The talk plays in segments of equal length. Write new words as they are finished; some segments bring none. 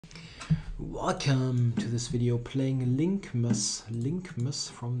Welcome to this video playing Linkmus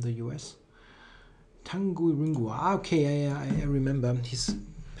from the US. Tanguy Ringoir. Okay, I remember. He's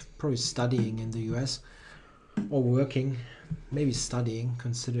probably studying in the US or working, maybe studying,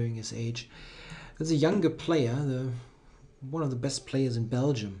 considering his age. There's a younger player, one of the best players in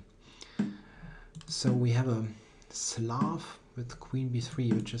Belgium. So we have a Slav with Queen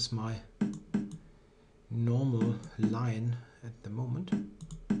B3, which is my normal line at the moment.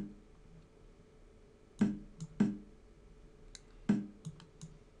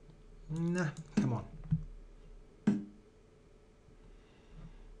 Nah, come on.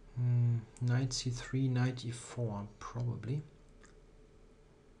 Knight c3, knight e4, probably.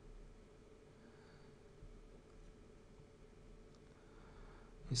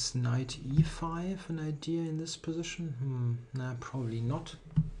 Is knight e5 an idea in this position? Nah, probably not.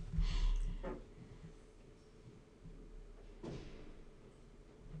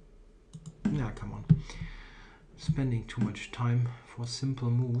 Yeah, come on. Spending too much time for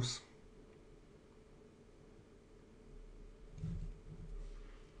simple moves.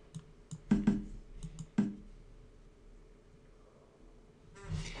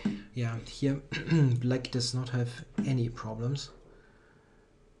 Yeah, here black does not have any problems.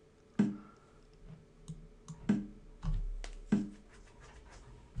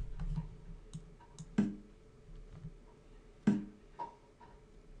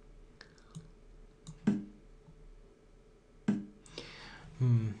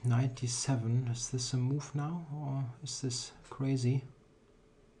 Knight d7, is this a move now or is this crazy?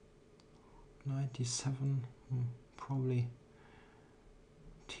 Knight d7, probably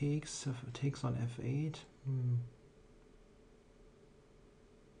takes on f8.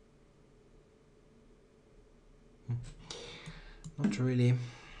 Not really.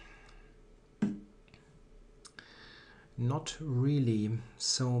 Not really.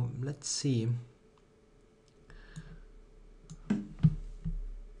 So let's see.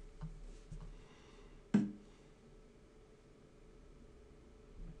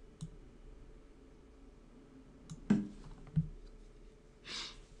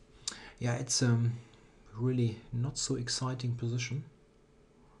 Yeah, it's really not so exciting position.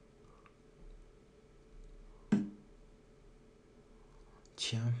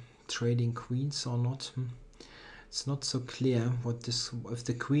 Trading queens or not. It's not so clear what this, if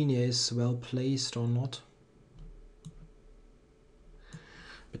the queen is well placed or not.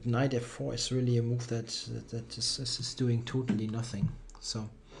 But knight f4 is really a move that is doing totally nothing. So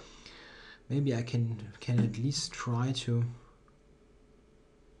maybe I can at least try to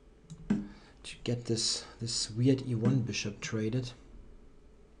get this weird e1 bishop traded.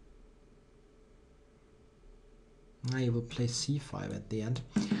 I will play c5 at the end.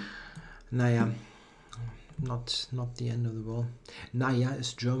 Naja, not the end of the world. Naja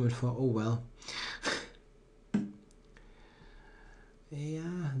is German for oh well.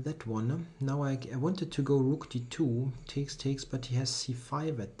 Yeah, that one. Now I wanted to go rook d2, takes, but he has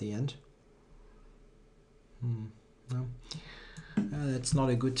c5 at the end. No. That's not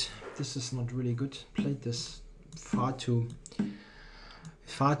a good. This is not really good. Played this in a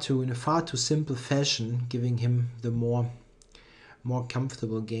far too simple fashion, giving him the more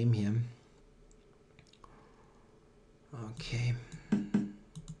comfortable game here. Okay.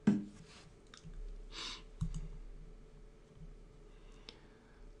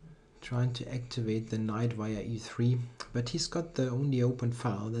 Trying to activate the knight via e3, but he's got the only open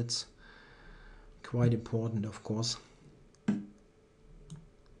file. That's quite important, of course.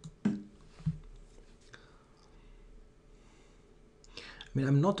 I mean,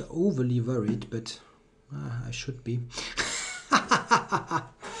 I'm not overly worried, but I should be.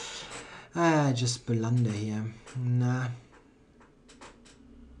 I just blunder here. Nah.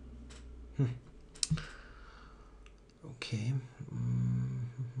 Okay.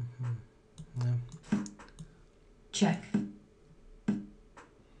 Yeah. Check.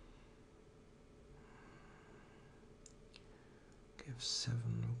 F7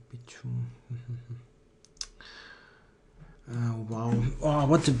 would be 2. Wow. Oh,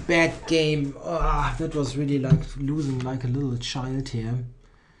 what a bad game. Oh, that was really like losing like a little child here.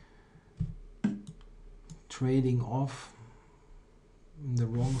 Trading off in the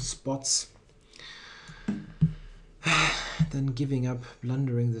wrong spots. Then giving up,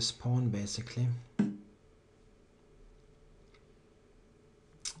 blundering this pawn basically.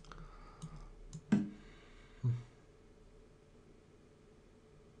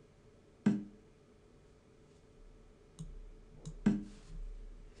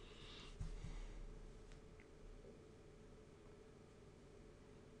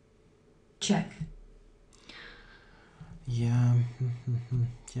 Check. Yeah,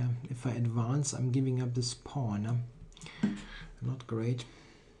 yeah, if I advance, I'm giving up this pawn. Not great.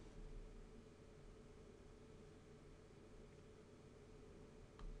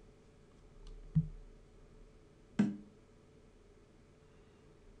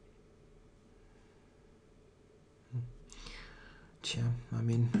 Yeah, I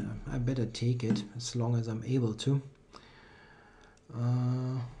mean, I better take it as long as I'm able to.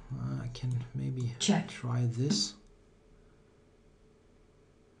 I can maybe Check. try this.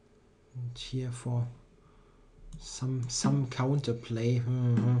 And here for some counterplay.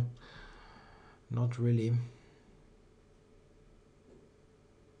 Not really.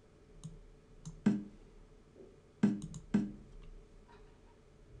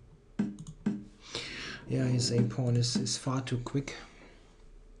 Yeah, his A pawn is far too quick.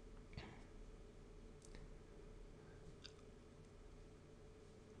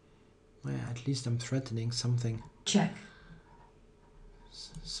 Yeah, at least I'm threatening something. Check.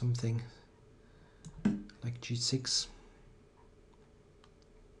 Something like G6.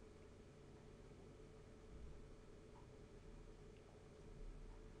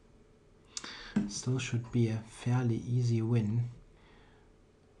 Still should be a fairly easy win.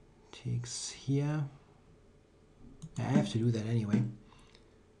 Takes here. I have to do that anyway.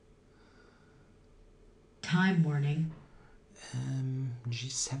 Time warning.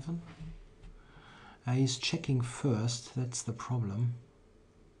 G7. He's checking first. That's the problem.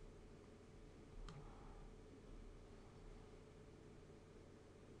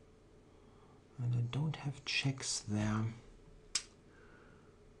 And I don't have checks there.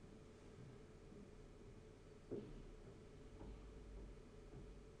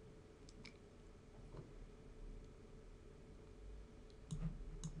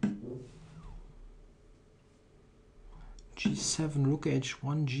 G7, rook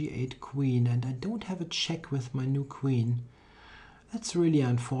h1, g8, queen, and I don't have a check with my new queen. That's really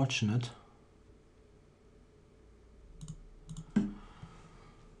unfortunate.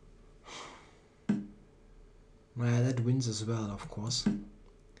 Yeah, that wins as well, of course.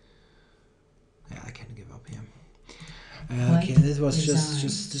 Yeah, I can give up here. Okay, this was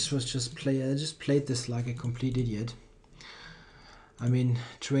just play. I just played this like a complete idiot. I mean,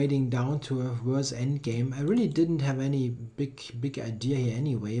 trading down to a worse endgame. I really didn't have any big idea here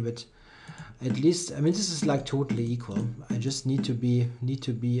anyway, but at least, I mean, this is like totally equal. I just need to be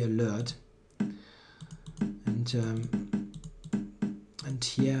alert. And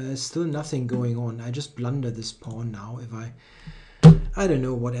here there's still nothing going on. I just blunder this pawn now. If I don't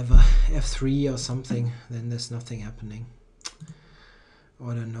know, whatever, f3 or something, then there's nothing happening.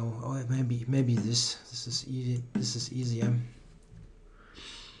 Or I don't know. Or maybe this is easy. This is easier.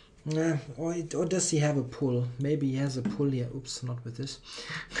 Or does he have a pull? Maybe he has a pull here. Oops, not with this.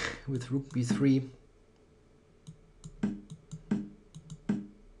 With rook b3.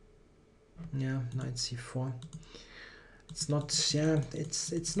 Yeah, knight c4. It's not. Yeah,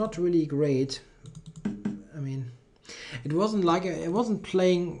 it's not really great. I mean, it wasn't like I wasn't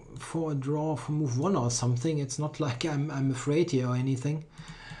playing for a draw for move 1 or something. It's not like I'm afraid here or anything.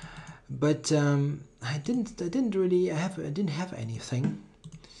 But I didn't really have anything.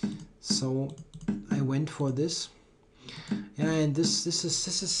 So I went for this. Yeah, and this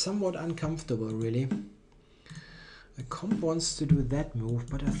is somewhat uncomfortable, really. The comp wants to do that move,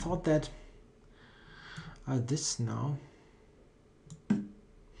 but I thought that this now.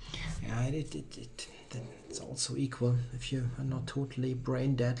 Yeah, it's also equal if you are not totally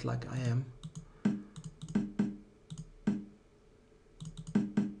brain dead like I am.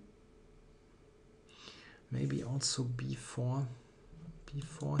 Maybe also b4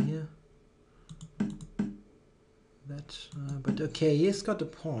 here. That, but okay, he's got a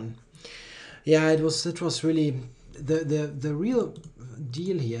pawn. Yeah, it was really the real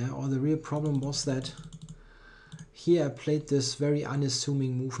deal here, or the real problem was that here I played this very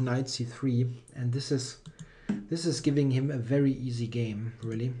unassuming move, knight c3, and this is giving him a very easy game,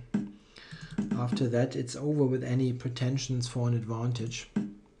 really. After that, it's over with any pretensions for an advantage,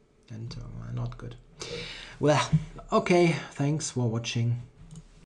 and not good. Well, okay, thanks for watching.